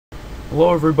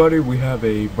Hello everybody, we have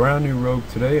a brand new rogue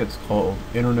today. It's called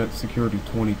Internet Security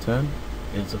 2010.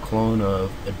 It's a clone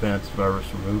of Advanced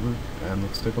Virus Remover, and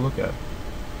let's take a look at it.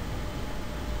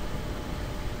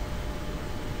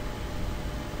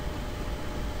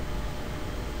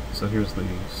 So here's the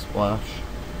splash.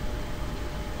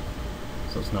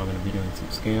 So it's now going to be doing some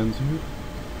scans here.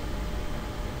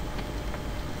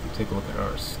 We'll take a look at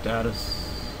our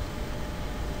status.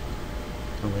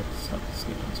 And we have to stop the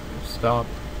scans. We'll stop.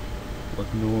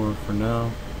 Ignore for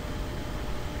now.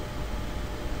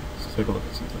 Let's take a look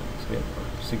at some things. We have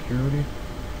our security,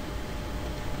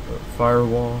 our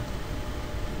firewall,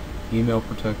 email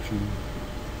protection,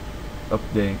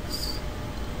 updates,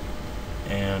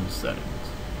 and settings.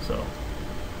 So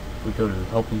if we go to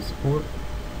help and support,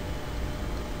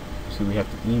 see we have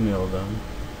to email them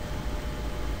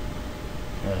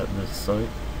at this site.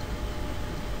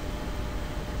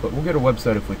 But we'll get a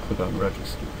website if we click on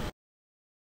register.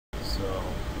 So,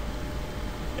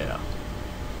 yeah.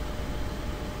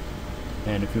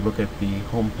 And if you look at the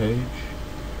home page,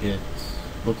 it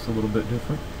looks a little bit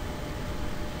different.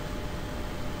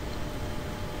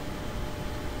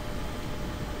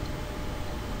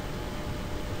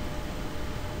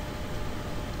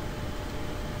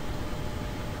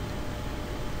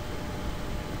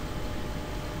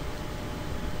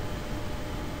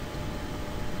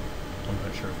 I'm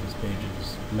not sure if this page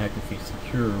is McAfee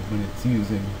secure when it's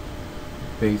using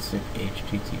basic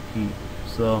HTTP.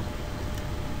 So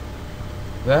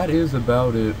that is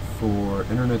about it for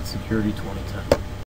Internet Security 2010.